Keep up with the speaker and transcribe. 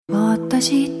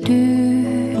vaatasid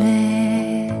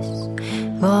üles,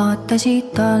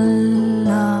 vaatasid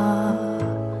alla,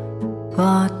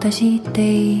 vaatasid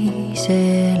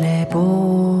teisele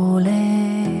poole,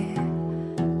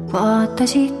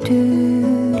 vaatasid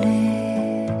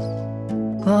üles,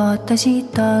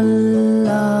 vaatasid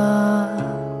alla,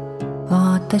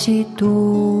 vaatasid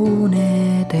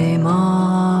unede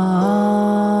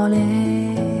maale.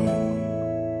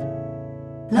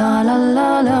 La la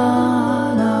la la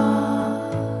la,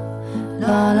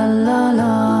 la la la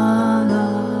la la,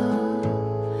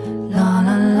 la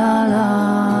la la la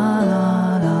la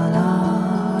la la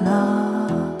la.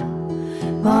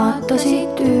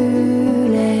 Vaatasid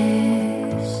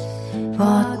üles,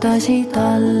 vaatasid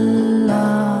alla,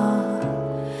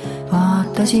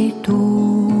 vaatasid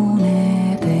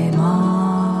unede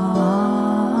maale.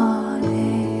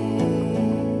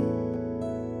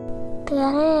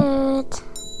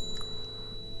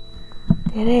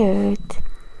 Tere ööd!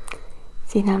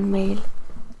 Siin on meil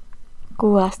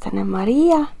 6-aastane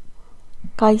Maria,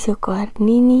 kaisukoer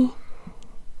Nini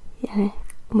ja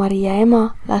Maria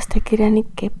ema,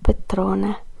 lastekirjanik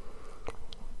Petrone.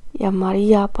 Ja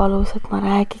Maria palus, et ma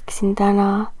räägiksin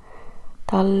täna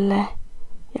talle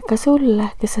ja ka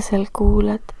sulle, kes sa seal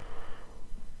kuulad,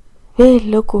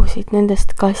 veel lugusid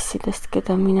nendest kassidest,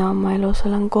 keda mina oma elus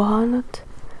olen kohanud.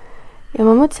 Ja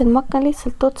ma mõtlesin, et ma hakkan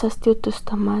lihtsalt otsast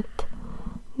jutustama, et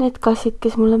need kassid,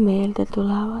 kes mulle meelde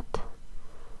tulevad.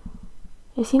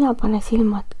 Ja sina pane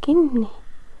silmad kinni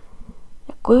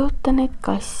ja kujuta neid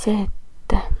kasse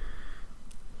ette.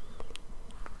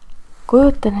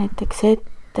 Kujuta näiteks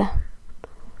ette,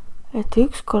 et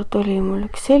ükskord oli mul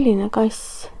üks selline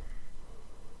kass,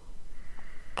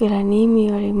 kelle nimi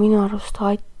oli minu arust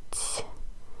Ats.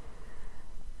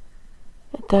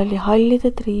 Ja ta oli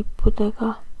hallide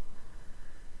triipudega.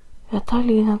 Ja ta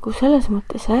oli nagu selles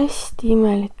mõttes hästi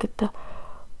imelik, et ta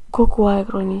kogu aeg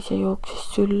ronis ja jooksis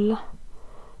sülle.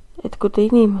 Et kui ta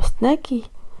inimest nägi,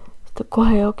 siis ta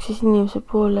kohe jooksis inimese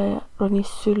poole ja ronis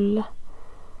sülle.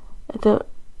 Ja ta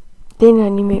teine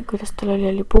nimi, kuidas tal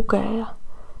oli Pugeja.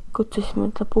 Kutsusime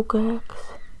ta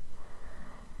Pugejaks.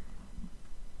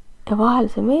 Ja vahel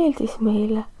see meeldis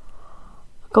meile,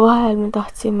 aga vahel me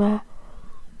tahtsime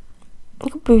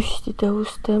nagu püsti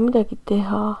tõusta ja midagi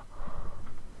teha.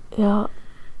 Ja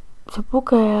see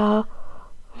Pugeja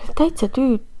oli täitsa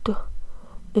tüütu.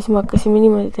 Ja siis me hakkasime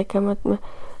niimoodi tegema, et me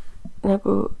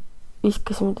nagu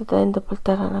viskasime teda enda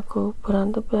poolt ära nagu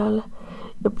põranda peale.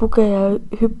 Ja Pugeja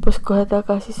hüppas kohe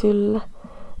tagasi sülle,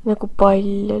 nagu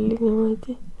pall oli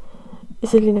niimoodi. Ja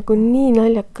see oli nagu nii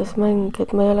naljakas mäng,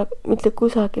 et ma ei ole mitte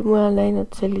kusagil mujal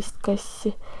näinud sellist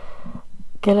kassi,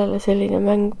 kellele selline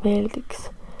mäng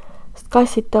meeldiks. Sest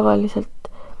kassid tavaliselt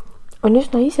on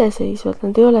üsna iseseisvad,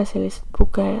 nad ei ole sellised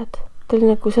pugejad. Ta oli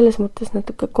nagu selles mõttes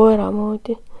natuke koera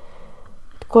moodi.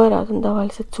 Et koerad on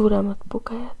tavaliselt suuremad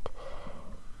pugejad.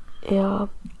 Ja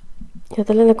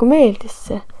talle nagu meeldis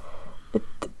see,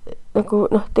 et nagu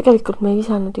tegelikult me ei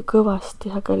visanud ju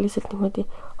kõvasti, aga lihtsalt niimoodi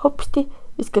hopsti,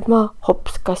 viskad maa,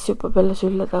 hops, kass hüppab jälle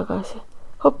sülle tagasi.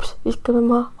 Hops, viskame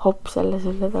maa, hops, jälle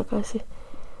sülle tagasi.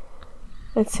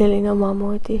 Et selline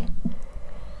omamoodi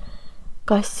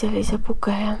kass oli see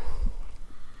Pugeja.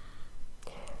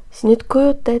 Siis nüüd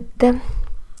kujuta ette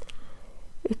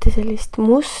ühte sellist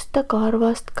musta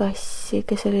karvast kassi,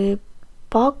 kes oli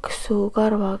paksu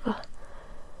karvaga.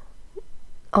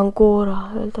 Angora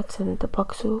öeldakse nende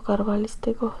paksu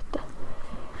karvaliste kohta.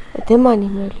 Ja tema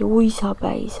nimi oli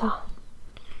Uisapäisa.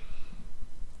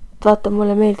 Vaata,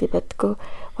 mulle meeldib, et kui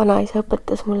vanaisa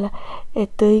õpetas mulle,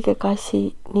 et õige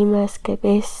kassi nimes käib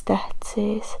S-täht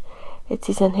sees, et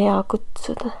siis on hea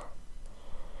kutsuda.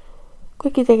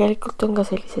 Kuigi tegelikult on ka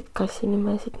selliseid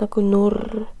kassinimesid nagu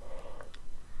Nurr,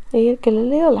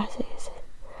 kellel ei ole sees.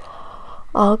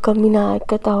 Aga mina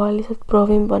ikka tavaliselt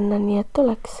proovin panna nii, et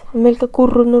oleks. Meil ka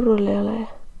Kurru-Nurrul ei ole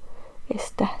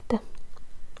S-tähte.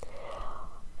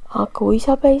 Aga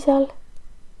Uisapäisal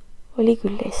oli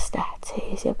küll S-täht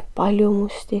sees ja palju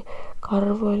musti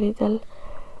karvu oli tal.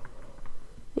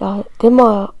 Ja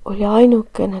tema oli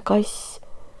ainukene kass,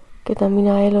 keda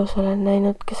mina elus olen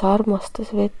näinud, kes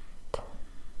armastas vett.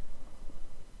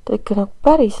 Ta ikka nagu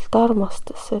päriselt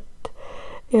armastas vett.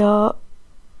 Ja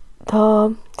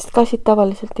sest kassid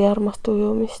tavaliselt ei armasta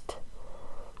ujumist.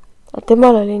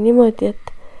 Temal oli niimoodi,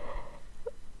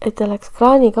 et ta läks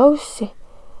kraanikaussi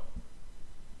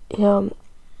ja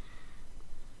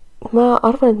ma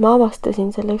arvan, et ma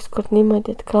avastasin selle ükskord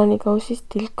niimoodi, et kraanikausist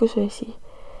tilkus vesi.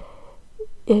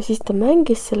 Ja siis ta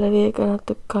mängis selle veega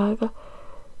natuke aega.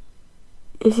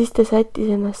 Ja siis ta sättis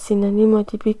ennast sinna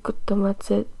niimoodi pikutama, et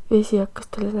see vesi hakkas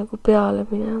talle nagu peale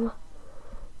minema,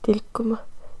 tilkuma.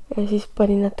 ja siis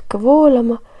panin natuke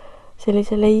voolama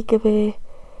sellise leige vee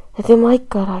ja tema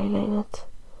ikka ära ei läinud.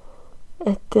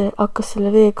 Et hakkas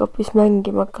selle veekopis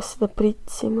mängima, hakkas seda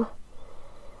pritsima.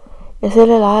 Ja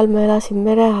sellel ajal ma elasin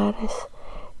mere ääres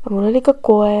ja mul oli ka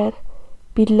koer,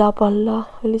 Pillapalla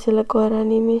oli selle koera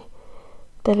nimi.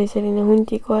 Ta oli selline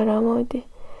hundikoera moodi.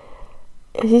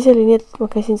 Ja siis oli nii, et ma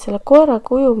käisin selle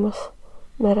koeraga ujumas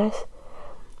meres.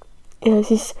 Ja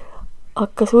siis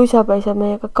hakkas uisapäisa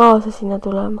meiega kaasa sinna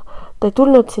tulema. Ta ei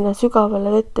tulnud sinna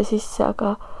sügavale vette sisse,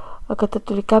 aga ta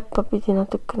tuli käppa pidi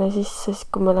natukene sisse, siis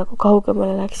kui me nagu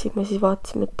kaugemale läksime, siis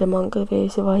vaatasime, et tema on ka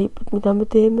vees ja vahib, et mida me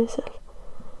teeme seal.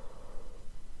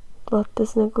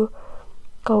 Vaatas nagu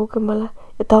kaugemale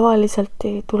ja tavaliselt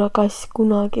ei tule kass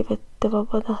kunagi vette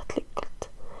vabatahtlikult.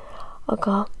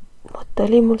 Aga vot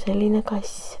oli mul selline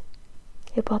kass,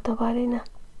 ebatavaline.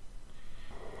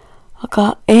 Aga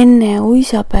enne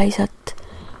uisapäisat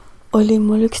oli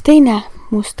mul üks teine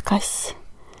must kass.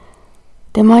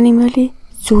 Tema nimi oli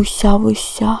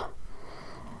Sussa-Vussa.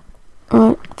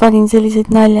 Ma panin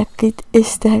selliseid naljakaid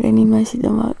estega nimesid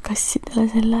oma kassidele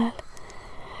sel ajal.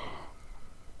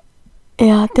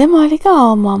 Ja tema oli ka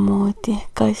omamoodi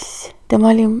kass.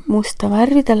 Tema oli musta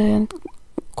värvi, tal oli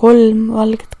 3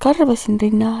 valget karva siin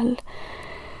rinna all.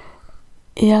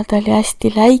 Ja ta oli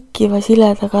hästi läikiva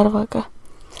sileda karvaga.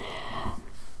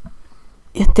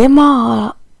 Ja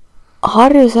tema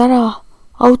harjus ära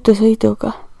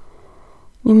autosõiduga.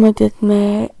 Niimoodi, et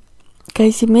me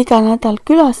käisime iga nädal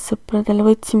külas sõpradele,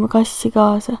 võtsime kassi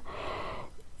kaasa.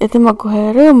 Ja tema kohe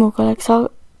rõõmuga läks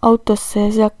autosse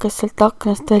ja see hakkas sealt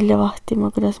aknast välja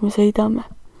vahtima, kuidas me sõidame.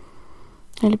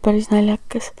 Oli päris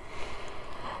naljakas.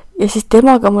 Ja siis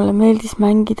temaga mulle meeldis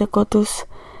mängida kodus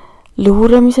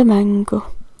luuramise mängu.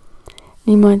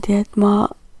 Niimoodi, et ma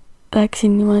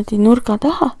läksin niimoodi nurga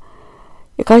taha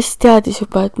ja kass teadis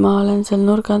juba, et ma olen seal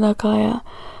nurga taga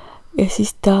ja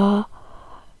siis ta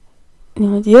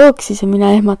niimoodi jooksis ja mina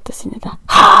ehmatasin ja ta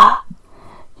haa!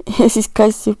 Ja siis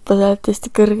kass hüppas sealt hästi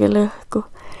kõrgele õhku.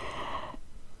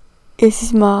 Ja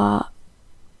siis ma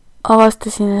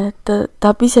avastasin, et ta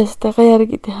tahab ise seda ka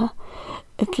järgi teha.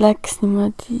 Et läks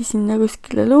niimoodi sinna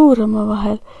kuskile luurama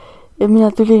vahel ja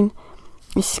mina tulin,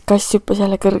 mis kass hüppas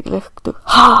jälle kõrgele õhku.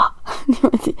 Haa!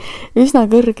 Niimoodi üsna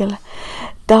kõrgele.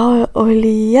 Ta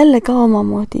oli jälle ka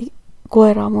omamoodi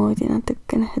koera moodi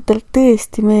natukene, et tal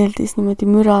tõesti meeldis niimoodi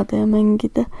mürada ja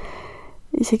mängida,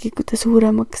 isegi kui ta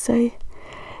suuremaks sai.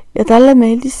 Ja talle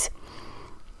meeldis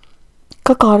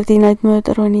ka kardinaid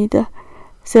mööda ronida,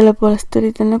 selle poolest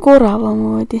oli ta nagu orava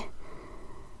moodi.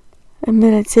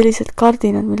 Meil olid sellised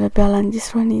kardinad, mille peale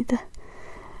andis ronida.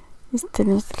 Siis ta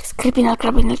niimoodi läks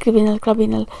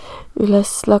krabinal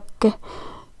üles lakke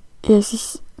ja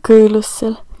siis kõõlus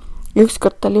seal. Ja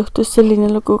ükskord tal juhtus selline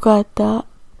lugu ka, et ta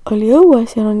oli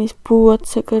õues ja ronis puu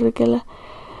otsa kõrgele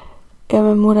ja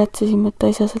me muretsesime, et ta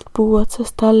ei saa sealt puu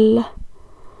otsast alla.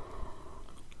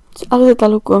 Aga seda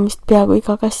lugu on vist peaaegu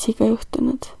iga kassiga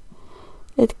juhtunud.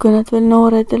 Et kui nad veel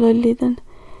noored ja lollid on,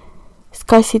 sest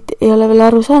kassid ei ole veel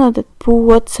aru saanud, et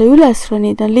puu otsa üles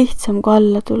ronida on lihtsam kui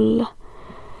alla tulla.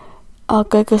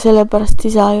 Aga ega sellepärast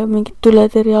ei saa ju mingit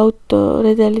tuletõrje auto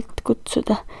redelit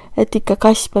kutsuda, et ikka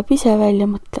kass peab ise välja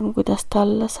mõtlema, kuidas ta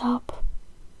alla saab.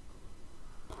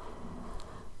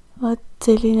 Vaat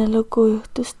selline lugu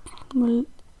juhtus mul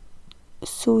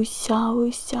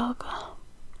Sussa-Vussaga.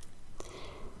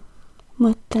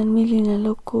 Mõtlen, milline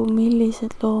lugu,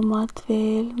 millised loomad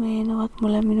veel meenuvad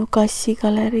mulle minu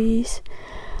kassigaleriis.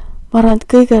 Ma arvan, et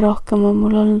kõige rohkem on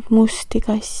mul olnud musti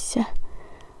kasse.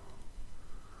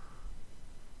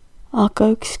 Aga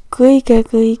üks kõige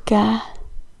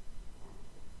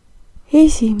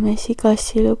esimesi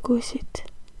kassilugusid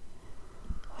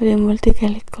oli mul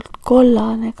tegelikult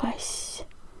kollane kass.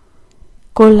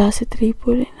 Kollase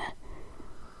triibuline.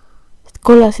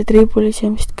 Kollase triibulisi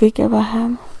on vist kõige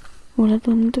vähem, mulle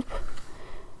tundub.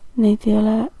 Neid ei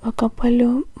ole väga palju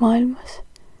maailmas.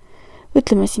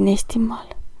 Ütleme siin Eestimaal.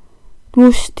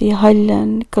 Musti ja halle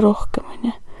on ikka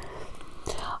rohkem.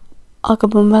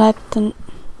 Aga ma mäletan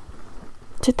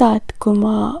seda, et kui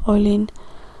ma olin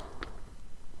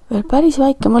veel päris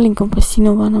väike, ma olin umbes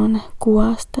sinu vanune,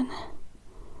 6-aastane.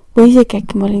 Või isegi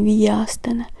äkki ma olin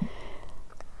 5-aastane.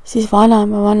 Siis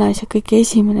vanaisa kõige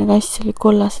esimene kass oli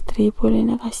kollase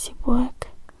triibuline kassipoeg.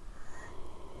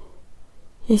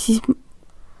 Ja siis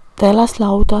ta elas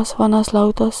laudas, vanas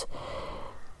laudas,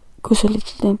 kus olid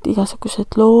need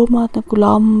igasugused loomad nagu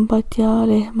lambad ja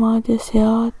lehmad ja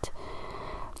sead.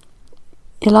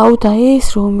 Ja lauda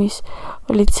eesruumis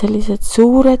olid sellised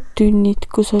suured tünnid,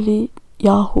 kus oli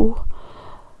jahu,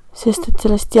 sest et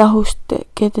sellest jahust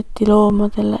keedeti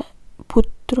loomadele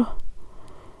putru.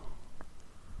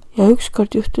 ja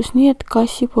ükskord juhtus nii, et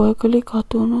kassipoeg oli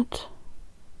kadunud.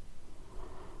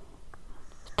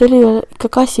 Ta oli veel ikka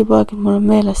kassipoeg, et mul on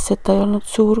meeles, et ta ei olnud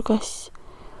suur kass.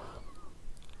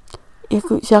 Ja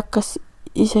kui see hakkas,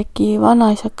 isegi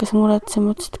vanaisa hakkas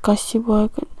muretsema, et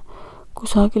kassipoeg on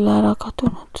kusagile ära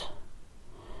kadunud.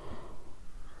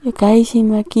 Ja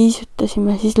käisime,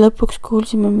 kiisutasime, siis lõpuks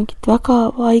kuulsime mingit väga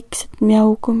vaikset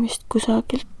mjaugumist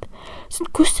kusagilt.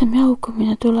 Kust see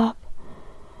mjaugumine tuleb?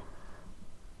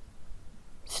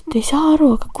 Sest ei saa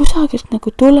aru, aga kusagilt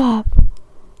nagu tuleb.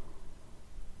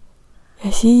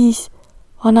 Ja siis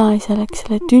vanaisa läks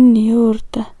selle tünni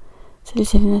juurde. See oli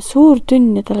selline suur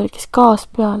tünn ja tal oli gaas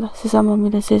peale, seesama,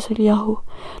 mille sees oli jahu.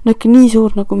 No ikka nii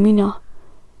suur nagu mina.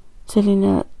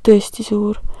 Selline tõesti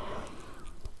suur.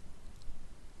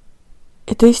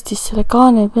 Ja tõstis selle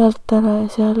kaane pealt ära ja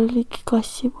seal oligi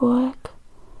kassipoeg.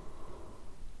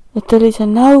 Et ta oli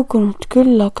seal näugunud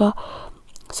küll, aga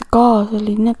see gaas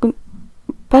oli nagu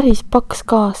päris paks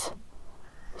gaas.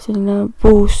 Selline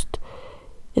puust.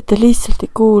 Ja ta lihtsalt ei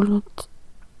kuulnud,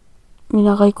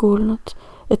 mina ka ei kuulnud,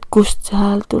 et kust see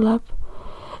hääl tuleb.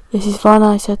 Ja siis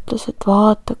vanaisa ütles, et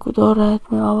vaata, kui tore,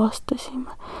 et me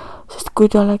avastasime. Sest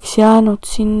kui ta oleks jäänud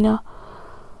sinna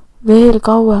veel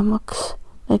kauemaks,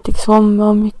 näiteks homme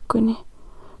hommikuni,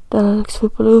 tal oleks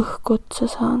võib-olla õhku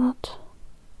otsa saanud.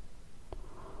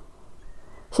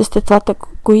 Sest et vaata,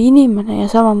 kui inimene ja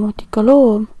samamoodi ka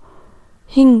loom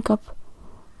hingab,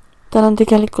 tal on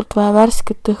tegelikult vaja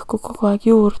värsket õhku kogu aeg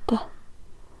juurde.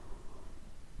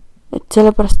 Et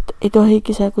sellepärast ei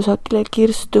tohigi see kusagile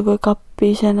kirstu või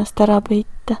kappi iseennast ära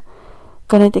peita.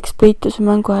 Ka näiteks peituse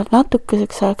mängu ajal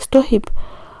natukeseks ajaks tohib,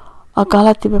 aga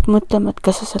alati peab mõtlema, et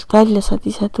kas sa sealt välja saad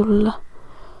ise tulla.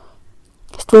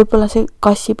 Sest võib-olla see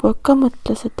kassipoeg ka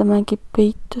mõtles, et ta mängib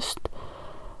peitust.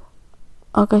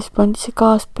 Aga siis pandi see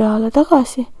gaas peale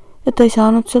tagasi ja ta ei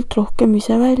saanud sealt rohkem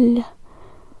ise välja.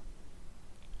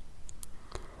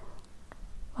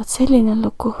 Vaat selline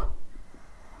lugu.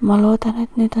 Ma loodan,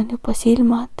 et nüüd on juba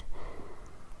silmad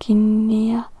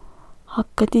kinni ja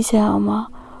hakkad ise oma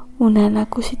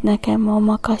unenägusid nägema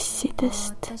oma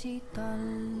kassidest.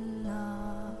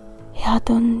 Head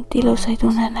und, ilusaid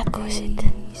unenägusid.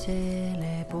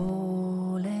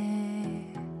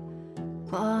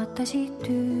 Vaatasid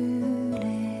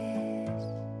üles,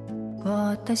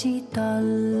 vaatasid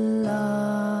alla,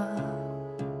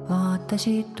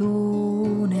 vaatasid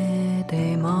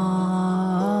unede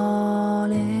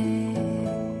maale.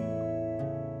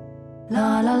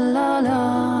 La la la la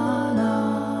la,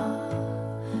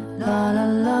 la la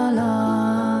la la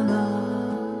la,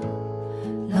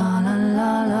 la la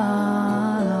la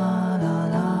la la la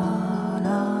la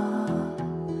la.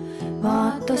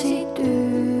 Vaatasid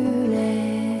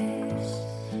üles,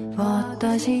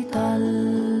 vaatasid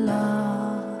alla,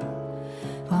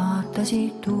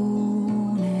 vaatasid